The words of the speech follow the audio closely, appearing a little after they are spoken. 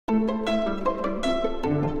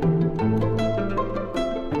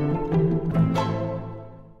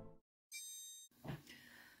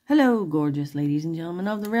gorgeous ladies and gentlemen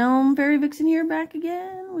of the realm. Fairy Vixen here, back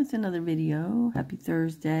again with another video. Happy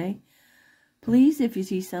Thursday. Please, if you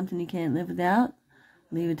see something you can't live without,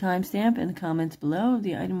 leave a timestamp in the comments below of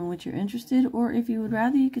the item in which you're interested, or if you would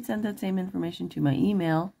rather, you could send that same information to my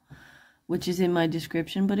email, which is in my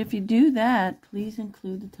description. But if you do that, please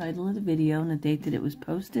include the title of the video and the date that it was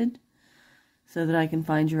posted so that I can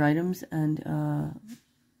find your items. And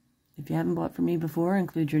if you haven't bought from me before,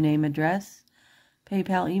 include your name, address,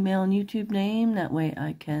 PayPal, email, and YouTube name. That way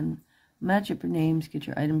I can match up your names, get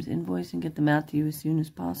your items invoiced, and get them out to you as soon as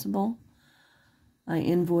possible. I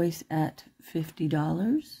invoice at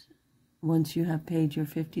 $50. Once you have paid your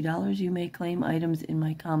 $50, you may claim items in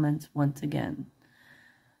my comments once again.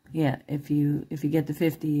 Yeah, if you get the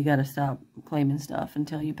 $50, you got to stop claiming stuff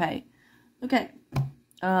until you pay. Okay.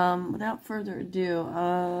 Without further ado,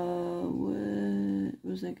 what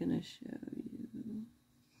was I going to show you?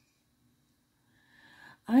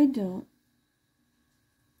 I don't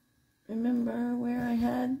remember where I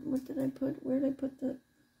had, where did I put the,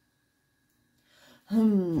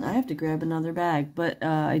 I have to grab another bag, but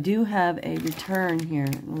I do have a return here.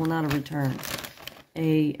 Well, not a return,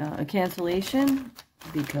 a cancellation,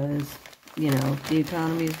 because, you know, the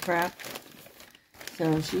economy is crap.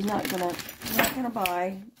 So she's not gonna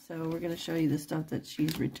buy. So we're gonna show you the stuff that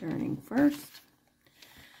she's returning first,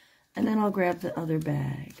 and then I'll grab the other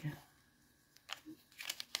bag.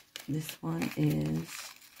 This one is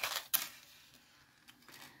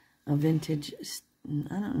a vintage,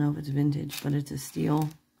 I don't know if it's vintage, but it's a steel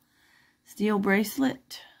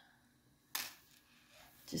bracelet.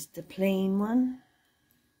 Just a plain one.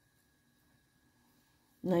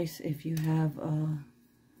 Nice if you have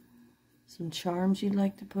some charms you'd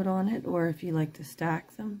like to put on it, or if you like to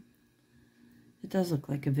stack them. It does look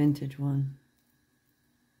like a vintage one.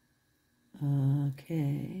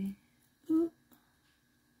 Okay. Ooh.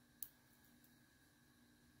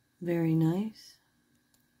 Very nice.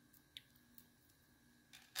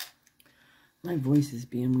 My voice is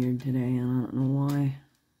being weird today, and I don't know why.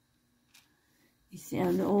 You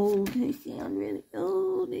sound old. You sound really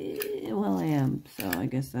old. Well, I am, so I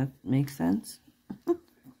guess that makes sense.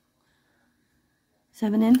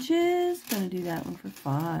 7 inches. Gonna do that one for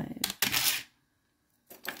 $5.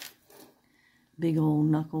 Big old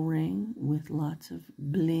knuckle ring with lots of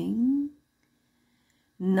bling.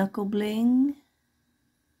 Knuckle bling.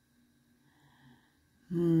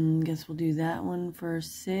 Guess we'll do that one for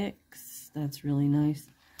 $6. That's really nice.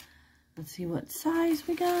 Let's see what size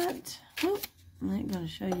we got. Oh, I ain't gonna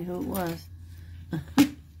show you who it was.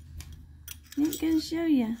 Ain't gonna show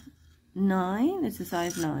you. 9. It's a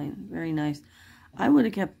size 9. Very nice. I would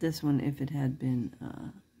have kept this one if it had been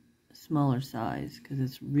a smaller size, because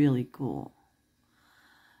it's really cool.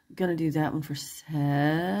 Gonna do that one for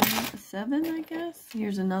 7, I guess.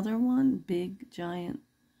 Here's another one. Big, giant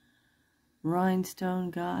rhinestone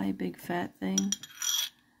guy, big fat thing.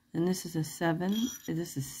 And this is a 7.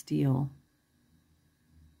 This is steel.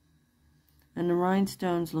 And the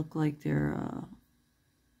rhinestones look like they're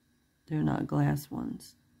not glass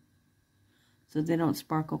ones, so they don't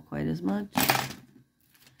sparkle quite as much.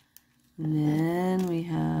 And then we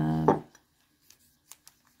have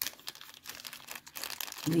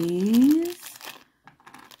these.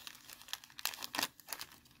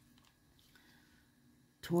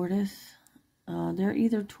 Tortoise. They're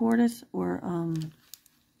either tortoise or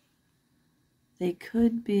they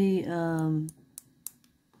could be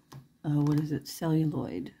what is it,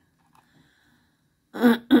 celluloid.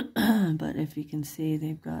 But if you can see,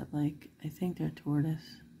 they've got, like, I think they're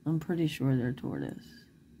tortoise. I'm pretty sure they're tortoise.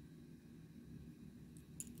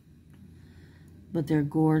 But they're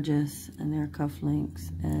gorgeous, and they're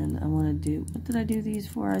cufflinks, and I want to do, what did I do these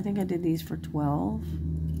for? I think I did these for 12.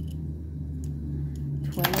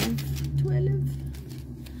 12.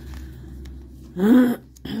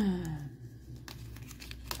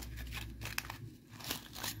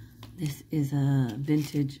 This is a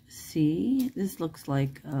vintage C. This looks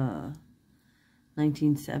like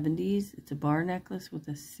 1970s. It's a bar necklace with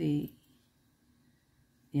a C.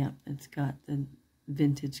 Yep, it's got the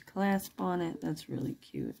vintage clasp on it. That's really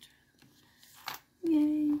cute.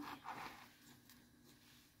 Yay.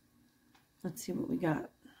 Let's see what we got.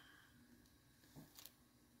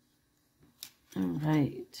 All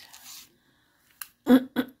right.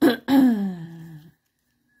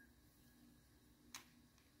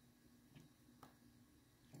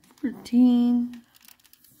 14,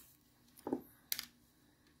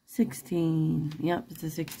 16. Yep, it's a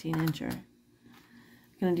 16-incher.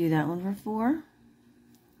 Gonna do that one for 4.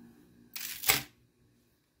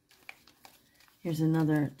 Here's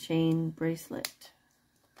another chain bracelet.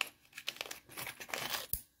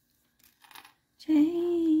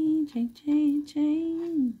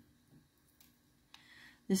 chain.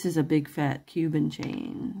 This is a big fat Cuban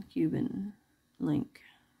chain, Cuban link.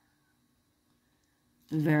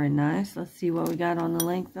 Very nice. Let's see what we got on the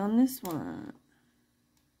length on this one.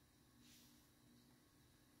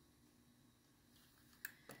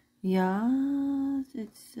 Yeah,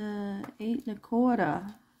 it's 8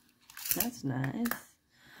 1/4. That's nice.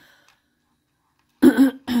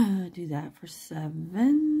 Do that for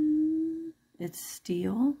 7. It's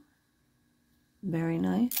steel. Very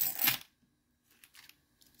nice.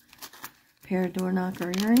 Pair of door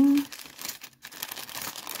knocker earrings.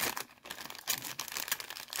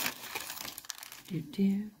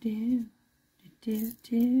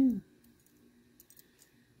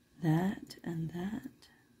 That and that.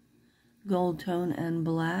 Gold tone and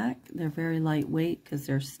black. They're very lightweight because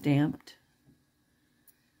they're stamped.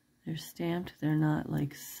 They're stamped. They're not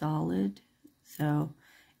like solid. So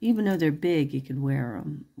even though they're big, you could wear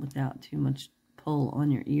them without too much pull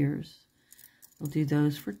on your ears. We'll do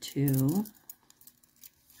those for 2.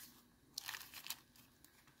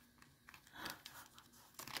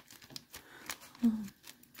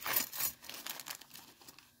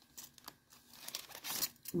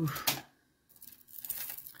 Oof.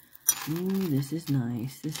 Ooh, this is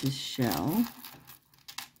nice. This is shell.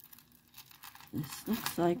 This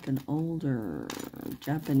looks like an older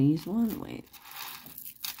Japanese one. Wait.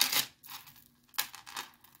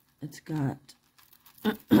 It's got...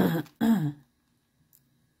 that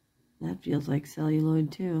feels like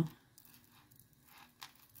celluloid too.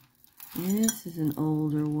 This is an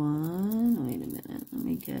older one. Wait a minute. Let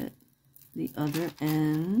me get the other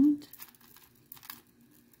end.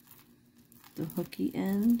 The hooky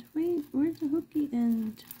end. Wait, where's the hooky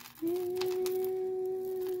end?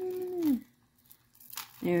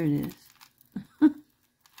 There it is.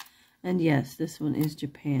 And yes, this one is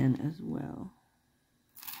Japan as well.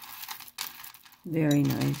 Very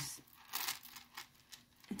nice.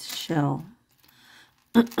 It's shell.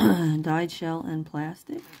 Dyed shell and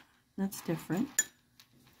plastic. That's different.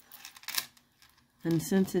 And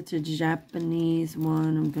since it's a Japanese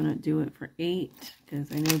one, I'm going to do it for 8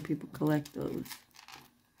 because I know people collect those.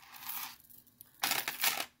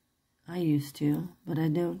 I used to, but I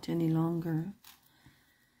don't any longer.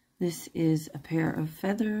 This is a pair of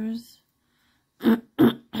feathers on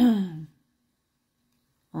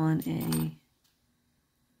a...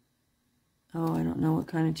 Oh, I don't know what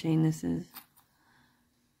kind of chain this is.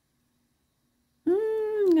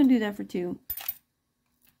 I'm going to do that for 2.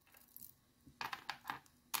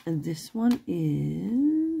 And this one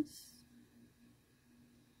is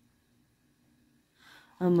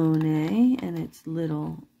a Monet, and it's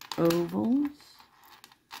little ovals.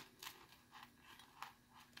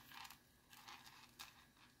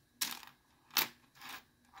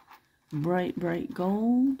 Bright, bright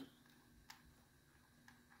gold.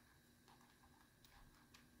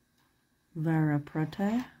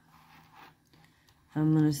 Varaprata.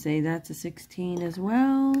 I'm going to say that's a 16 as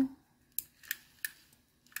well.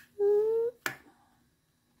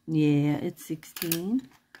 Yeah, it's 16.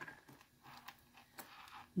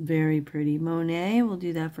 Very pretty. Monet, we'll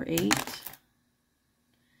do that for 8.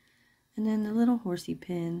 And then the little horsey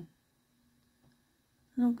pin.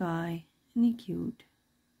 Little guy. Isn't he cute?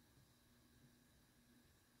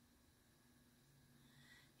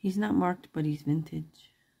 He's not marked, but he's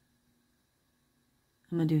vintage.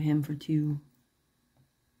 I'm going to do him for 2.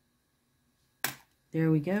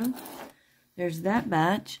 There we go. There's that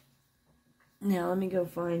batch. Now let me go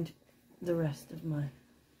find the rest of my...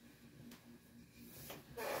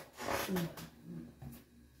 I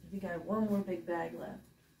think I have one more big bag left.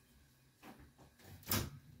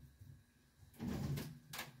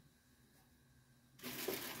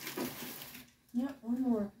 Yep, one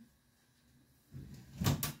more.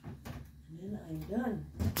 And then I'm done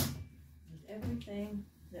with everything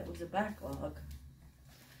that was a backlog.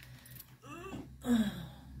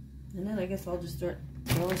 And then I guess I'll just start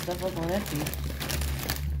throwing stuff up on Etsy.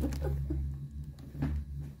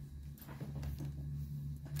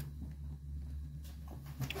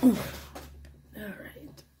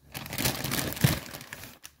 Alright.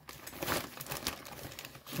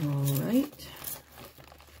 Alright.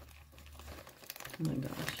 Oh my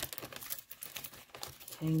gosh.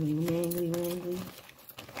 Tangly, mangly, wangly.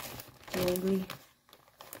 Wangly.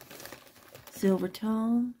 Silver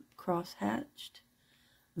tone. Cross hatched.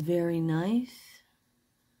 Very nice.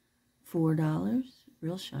 $4.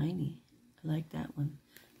 Real shiny. I like that one.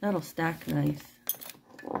 That'll stack nice.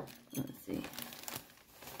 Let's see.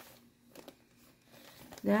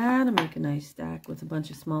 That'll make a nice stack with a bunch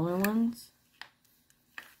of smaller ones.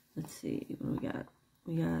 Let's see what we got.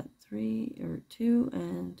 We got 2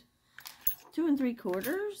 and 2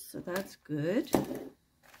 3/4, so that's good.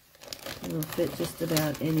 It'll fit just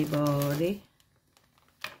about anybody.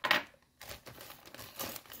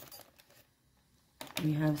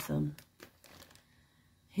 We have some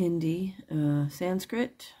Hindi,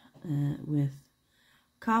 Sanskrit with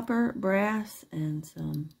copper, brass, and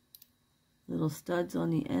some little studs on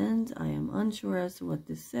the ends. I am unsure as to what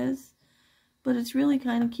this says, but it's really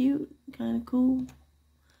kind of cute, kind of cool.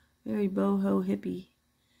 Very boho hippie.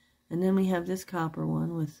 And then we have this copper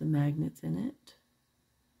one with some magnets in it.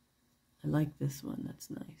 I like this one, that's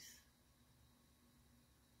nice.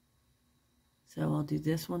 So I'll do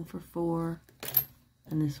this one for $4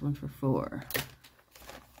 and this one for $4.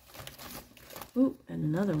 Ooh, and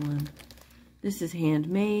another one. This is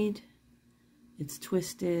handmade. It's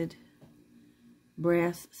twisted,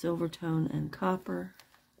 brass, silver tone, and copper.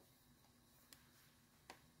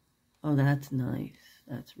 Oh, that's nice.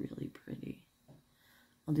 That's really pretty.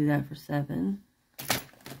 I'll do that for $7.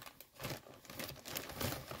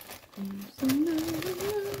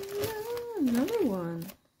 Another one.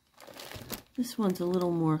 This one's a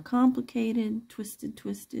little more complicated.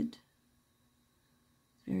 Twisted.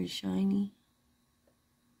 Very shiny.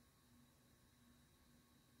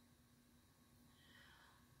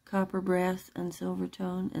 Copper, brass, and silver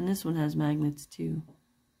tone. And this one has magnets too.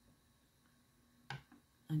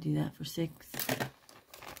 I'll do that for $6.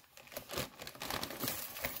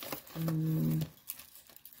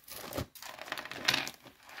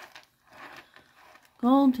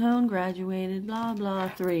 Gold tone, graduated, blah, blah,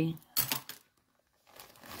 $3.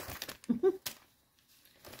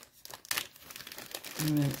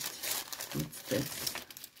 Alright, what's this?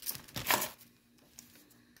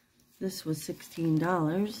 This was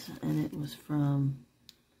 $16, and it was from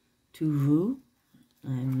Tuvu.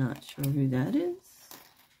 I'm not sure who that is.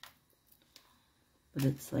 But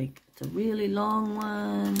it's like, it's a really long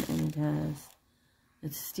one, and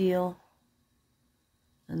it's steel.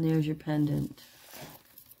 And there's your pendant.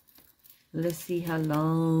 Let's see how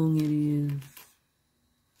long it is.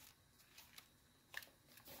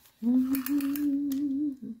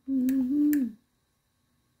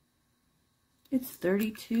 It's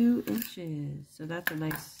 32 inches, so that's a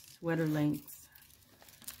nice sweater length.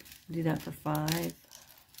 Do that for $5.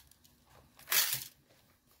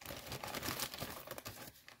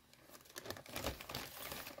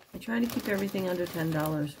 I try to keep everything under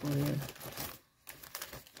 $10 for you,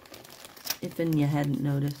 if you hadn't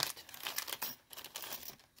noticed.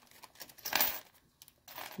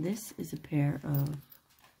 This is a pair of,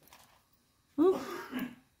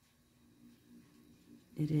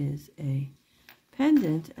 it is a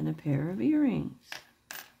pendant and a pair of earrings.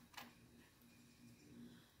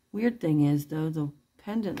 Weird thing is, though, the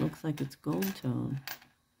pendant looks like it's gold tone.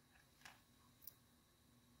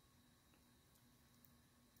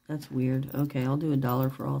 That's weird. Okay, I'll do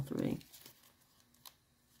 $1 for all 3.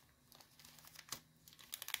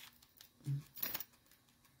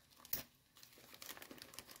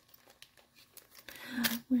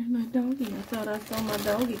 Where's my doggy? I thought I saw my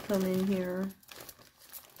doggy come in here.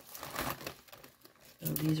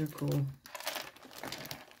 Oh, these are cool.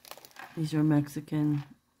 These are Mexican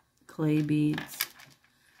clay beads.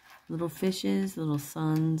 Little fishes, little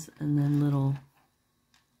suns, and then little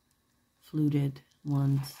fluted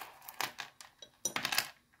ones.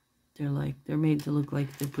 They're made to look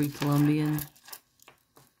like the pre-Columbian.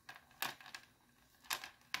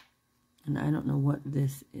 And I don't know what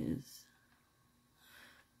this is.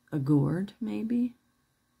 A gourd, maybe?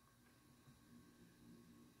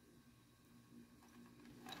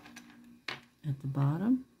 At the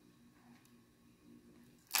bottom.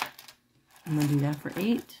 I'm going to do that for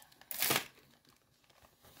 $8.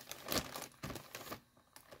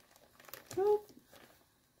 Oh.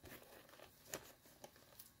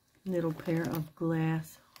 Little pair of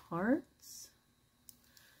glass hearts.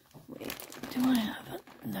 Wait, do I have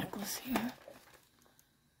a necklace here?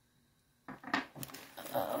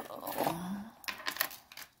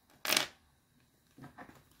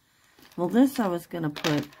 Well, this I was going to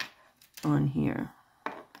put on here.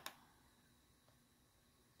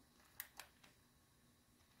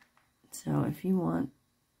 So if you want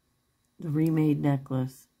the remade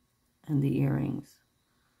necklace and the earrings,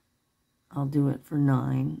 I'll do it for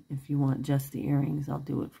 $9. If you want just the earrings, I'll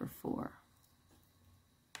do it for $4.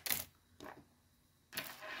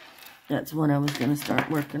 That's what I was going to start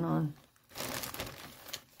working on.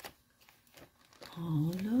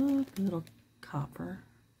 Oh, look, little copper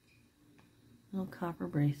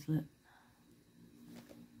bracelet.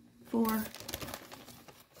 $4.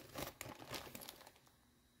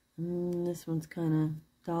 This one's kind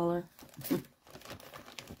of $1.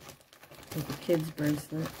 Like a kid's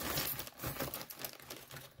bracelet.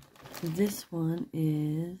 This one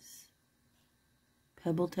is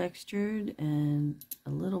pebble textured and a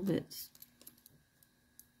little bit,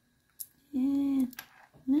 yeah,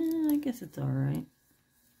 nah, I guess it's alright.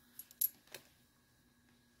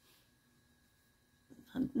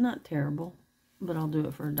 Not terrible, but I'll do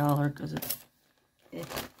it for $1 because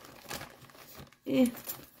it's,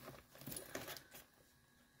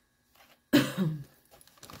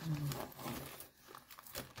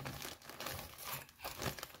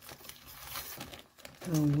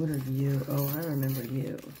 Oh, what are you? Oh, I remember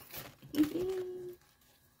you.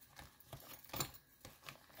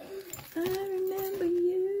 I remember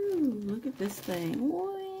you. Look at this thing.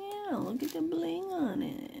 Wow, look at the bling on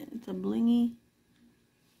it. It's a blingy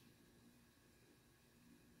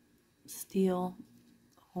steel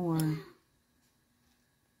horn.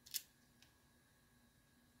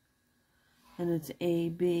 And it's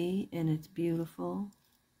AB, and it's beautiful.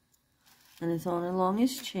 And it's on a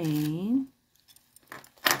longish chain.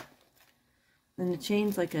 And the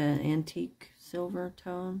chain's like an antique silver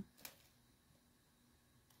tone.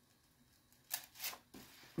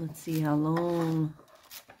 Let's see how long.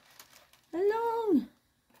 How long?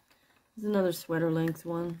 There's another sweater length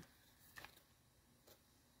one.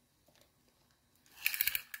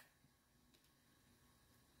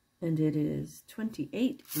 And it is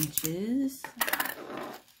 28 inches.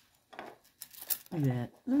 Look at that.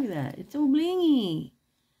 Look at that. It's so blingy.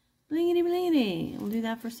 Blingity blingity. We'll do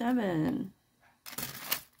that for $7.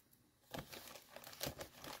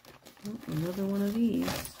 Oh, another one of these.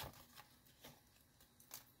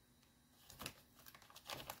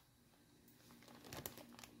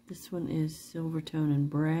 This one is silver tone and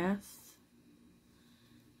brass.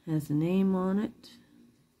 Has a name on it.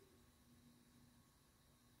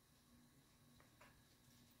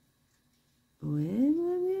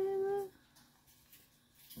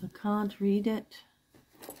 I can't read it.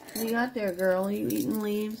 What you got there, girl? Are you eating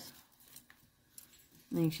leaves?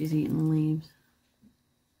 I think she's eating leaves.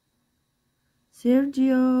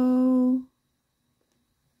 Sergio.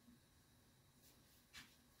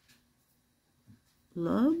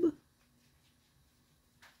 Love.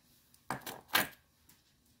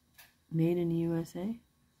 Made in the USA.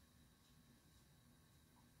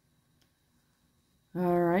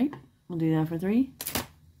 Alright, we'll do that for $3.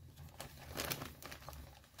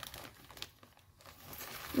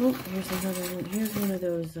 Oh, here's another one. Here's one of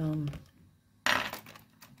those, oh,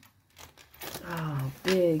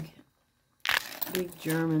 big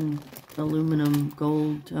German aluminum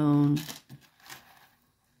gold tone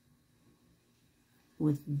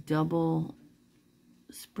with double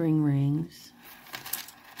spring rings.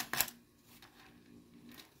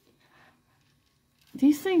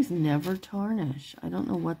 These things never tarnish. I don't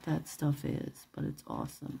know what that stuff is, but it's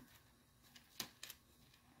awesome.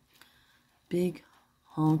 Big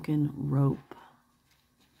honkin' rope.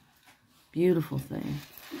 Beautiful thing.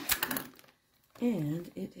 And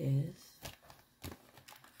it is,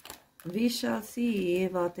 we shall see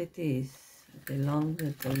what it is. The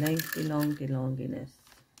longiness.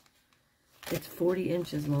 It's 40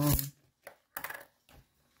 inches long.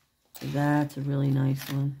 So that's a really nice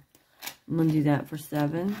one. I'm going to do that for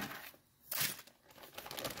 $7.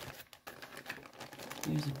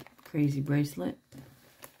 Here's a crazy bracelet.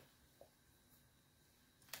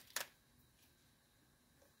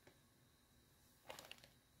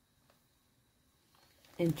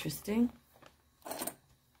 Interesting.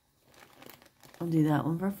 I'll do that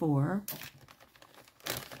one for $4.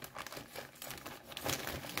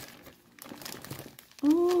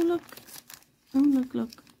 Oh, look. Oh, look, look.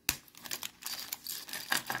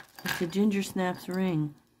 It's a Ginger Snaps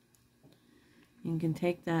ring. You can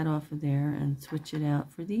take that off of there and switch it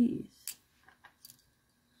out for these.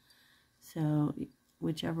 So,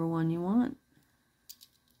 whichever one you want.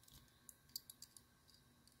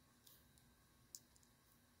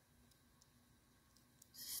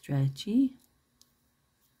 Stretchy.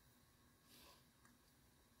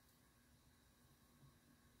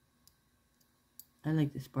 I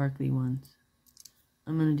like the sparkly ones.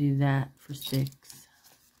 I'm going to do that for $6.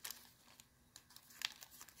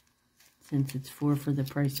 Since it's 4 for the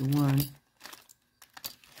price of 1.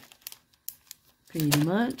 Pretty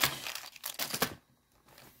much.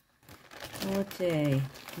 What's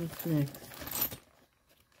next?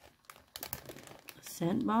 A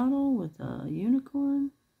scent bottle with a unicorn.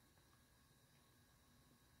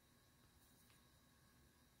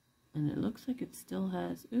 And it looks like it still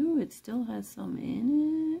has, ooh, it still has some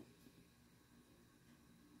in it.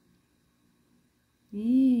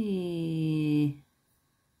 Yee.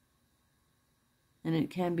 And it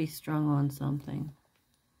can be strung on something.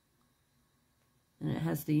 And it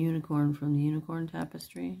has the unicorn from the unicorn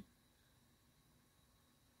tapestry.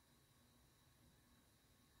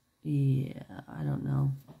 Yeah, I don't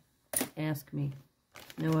know. Ask me.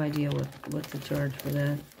 No idea what to charge for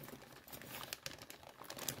that.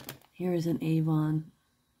 Here is an Avon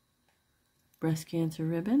breast cancer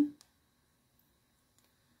ribbon.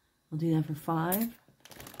 I'll do that for $5.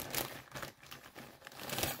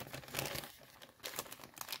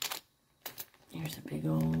 Here's a big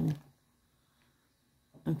old...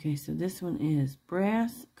 Okay, so this one is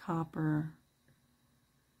brass, copper,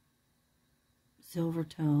 silver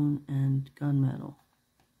tone, and gunmetal.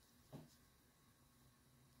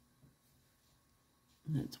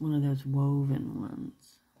 That's one of those woven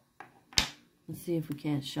ones. Let's see if we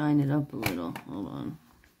can't shine it up a little. Hold on.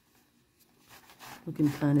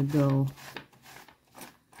 Looking kind of dull.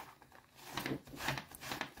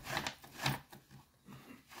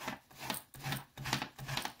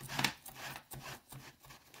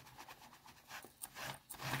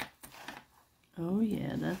 Oh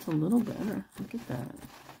yeah, that's a little better. Look at that.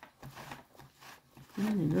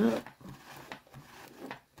 Clean it up.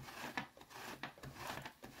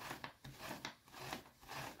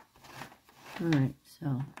 Alright,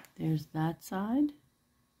 so there's that side.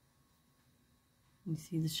 You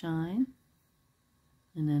see the shine?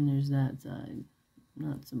 And then there's that side.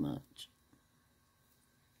 Not so much.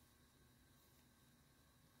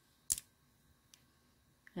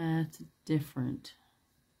 That's different.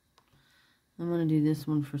 I'm going to do this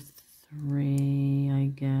one for $3, I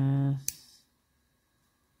guess.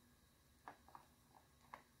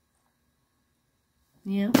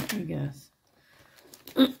 Yeah, I guess.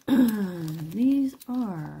 These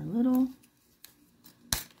are little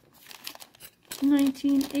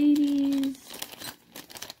 1980s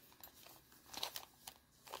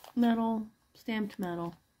metal, stamped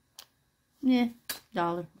metal. Yeah,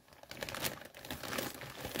 $1.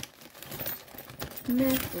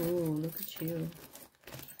 Meh. Oh, look at you.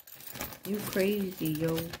 You crazy,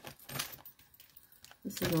 yo.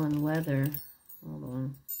 This is on leather. Hold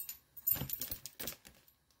on.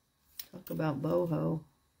 Talk about boho.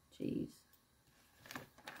 Jeez.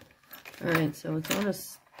 Alright, so it's on a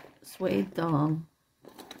suede thong.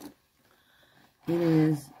 It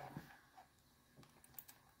is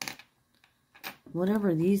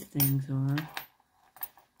whatever these things are.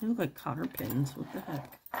 They look like cotter pins. What the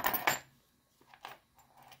heck?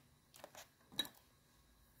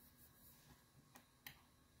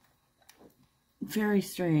 Very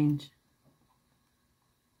strange.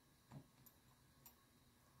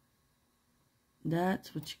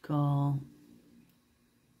 That's what you call,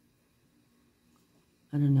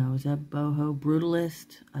 I don't know, is that boho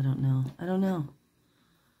brutalist? I don't know. I don't know.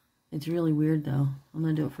 It's really weird though. I'm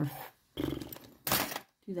gonna do it for,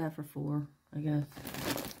 do that for $4, I guess.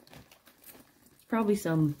 It's probably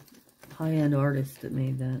some high-end artist that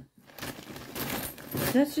made that.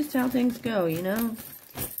 That's just how things go, you know?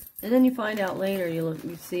 And then you find out later,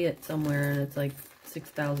 you see it somewhere, and it's like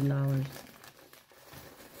 $6,000.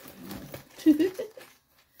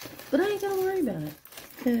 But I ain't gonna worry about it,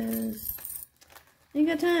 because I ain't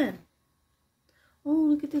got time. Oh,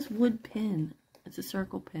 look at this wood pin. It's a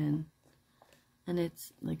circle pin. And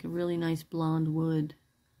it's like a really nice blonde wood.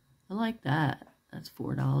 I like that. That's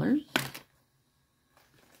 $4.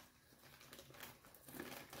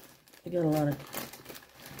 I got a lot of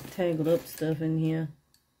tangled up stuff in here.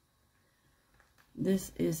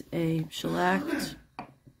 This is a shellacked,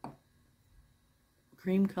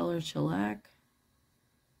 cream color shellac.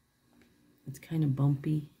 It's kind of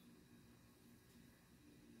bumpy,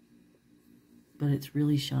 but it's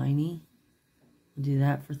really shiny. I'll do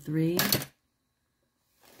that for $3.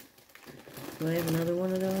 Do I have another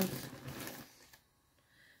one of those?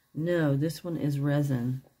 No, this one is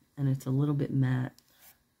resin, and it's a little bit matte.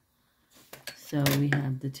 So we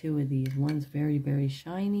have the two of these. One's very, very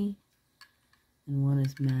shiny, and one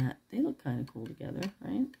is matte. They look kind of cool together,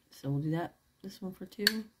 right? So we'll do that. This one for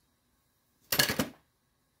 $2.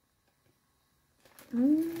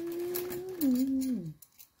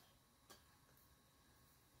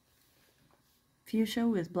 Fuchsia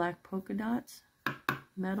with black polka dots,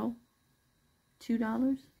 metal,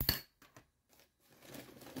 $2.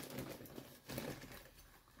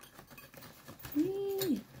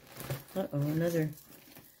 Uh-oh, another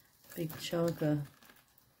big chunk of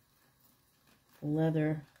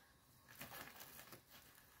leather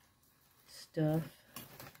stuff.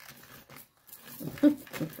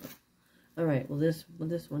 All right, well this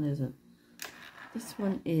one isn't. This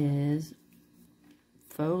one is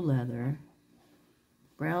faux leather,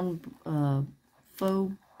 brown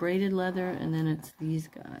faux braided leather, and then it's these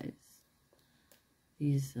guys,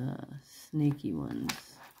 these snaky ones.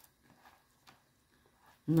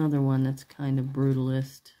 Another one that's kind of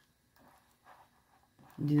brutalist.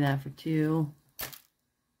 Do that for 2.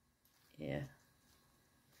 Yeah.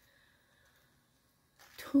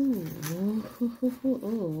 2.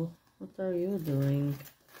 What are you doing?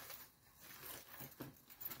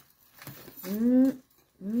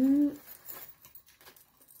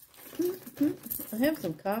 I have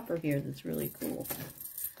some copper here that's really cool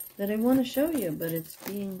that I want to show you, but it's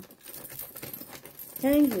being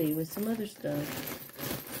tangly with some other stuff.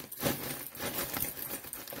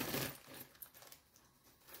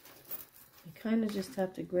 I kind of just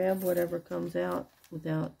have to grab whatever comes out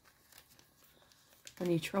without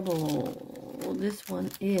any trouble. This one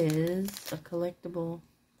is a collectible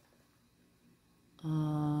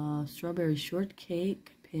strawberry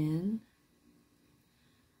shortcake pin,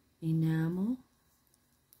 enamel.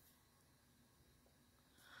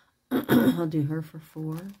 I'll do her for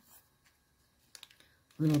 4.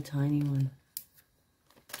 Little tiny one.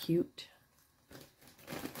 Cute.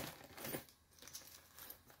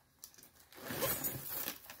 Oh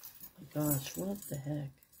my gosh, what the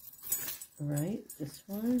heck? Alright, this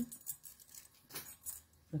one.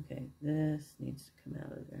 Okay, this needs to come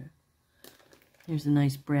out of there. Here's a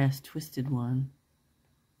nice brass twisted one.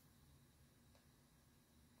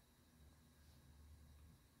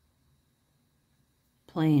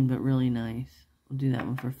 Plain, but really nice. We'll do that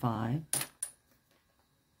one for 5.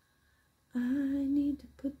 I need to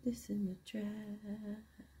put this in the trash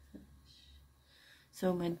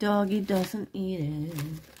so my doggy doesn't eat it.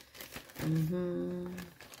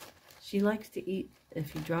 She likes to eat,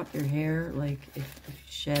 if you drop your hair, like if you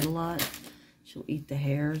shed a lot, she'll eat the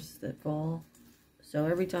hairs that fall. So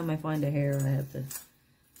every time I find a hair, I have to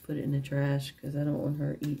put it in the trash because I don't want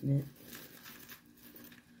her eating it.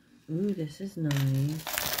 Ooh, this is nice.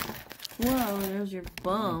 Whoa, there's your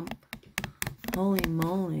bump. Holy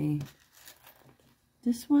moly.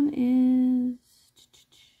 This one is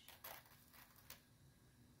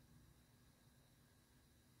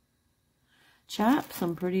Chaps,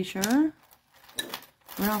 I'm pretty sure.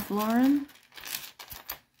 Ralph Lauren.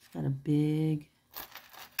 It's got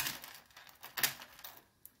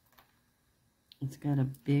a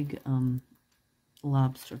big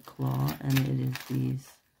lobster claw, and it is these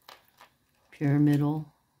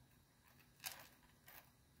pyramidal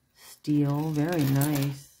steel. Very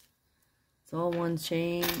nice. It's all one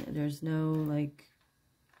chain. There's no like,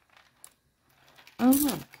 oh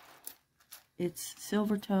look, it's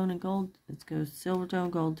silver tone and gold. It goes silver tone,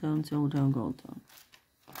 gold tone, silver tone, gold tone.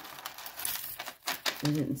 I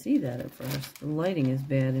didn't see that at first. The lighting is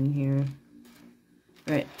bad in here.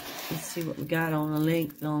 All right, let's see what we got on the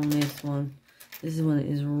length on this one. This is one that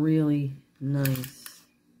is really nice.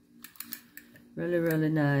 Really, really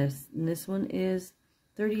nice. And this one is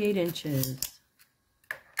 38 inches.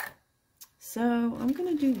 So I'm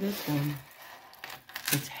going to do this one.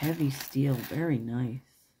 It's heavy steel. Very nice.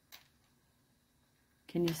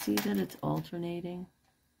 Can you see that it's alternating?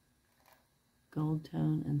 Gold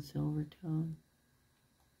tone and silver tone.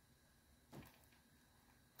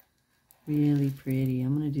 Really pretty.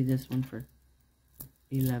 I'm going to do this one for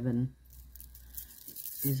 11.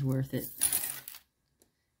 Is worth it.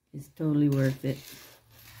 It's totally worth it.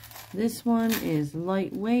 This one is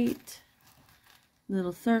lightweight.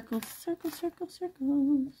 Little circles, circles, circles,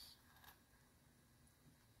 circles.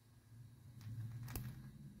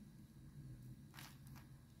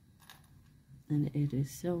 And it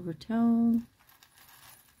is silver tone.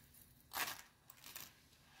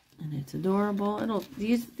 And it's adorable.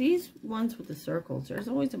 These ones with the circles, there's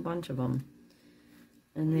always a bunch of them.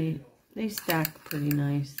 And they stack pretty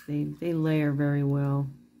nice. They layer very well.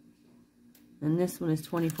 And this one is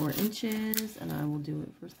 24 inches, and I will do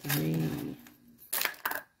it for 3.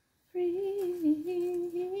 3.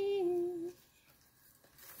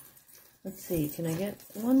 Let's see, can I get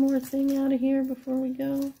one more thing out of here before we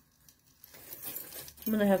go?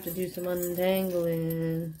 I'm gonna have to do some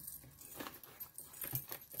untangling.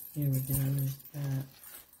 Here we go, there's that.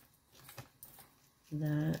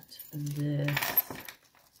 That and this.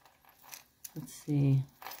 Let's see.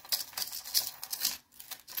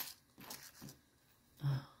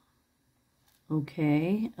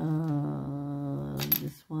 Okay,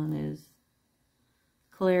 this one is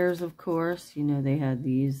Claire's, of course. You know, they had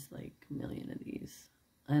these, like a million of these.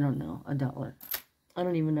 I don't know, $1. I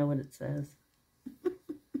don't even know what it says.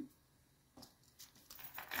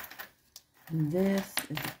 And this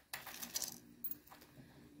is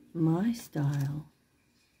my style.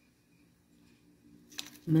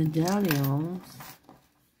 Medallions.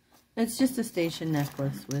 It's just a station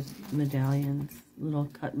necklace with medallions, little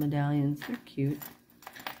cut medallions. They're cute.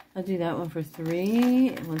 I'll do that one for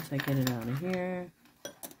 3 once I get it out of here.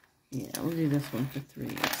 Yeah, we'll do this one for 3.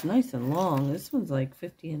 It's nice and long. This one's like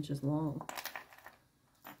 50 inches long.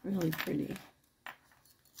 Really pretty.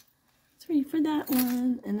 3 for that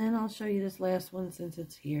one. And then I'll show you this last one since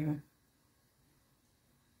it's here.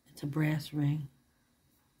 It's a brass ring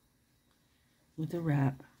with a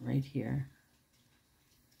wrap right here.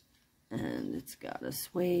 And it's got a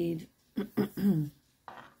suede,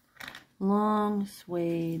 long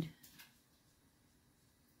suede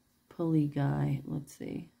pulley guy. Let's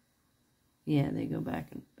see. Yeah, they go back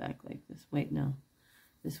and back like this. Wait, no.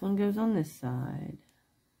 This one goes on this side.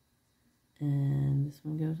 And this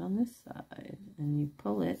one goes on this side. And you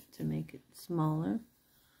pull it to make it smaller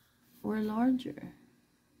or larger.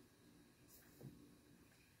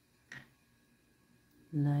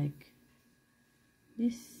 Like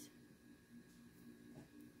this.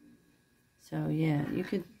 So yeah, you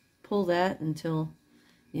could pull that until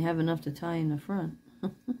you have enough to tie in the front.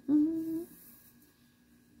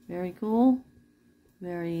 Very cool.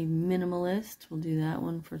 Very minimalist. We'll do that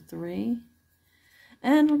one for 3.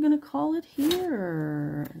 And we're going to call it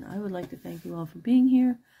here. And I would like to thank you all for being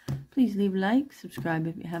here. Please leave a like, subscribe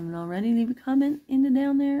if you haven't already. Leave a comment in the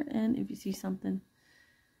down there. And if you see something,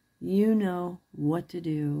 you know what to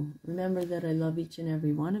do. Remember that I love each and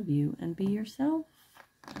every one of you. And be yourself.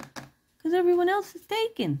 Because everyone else is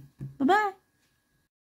taken. Bye-bye.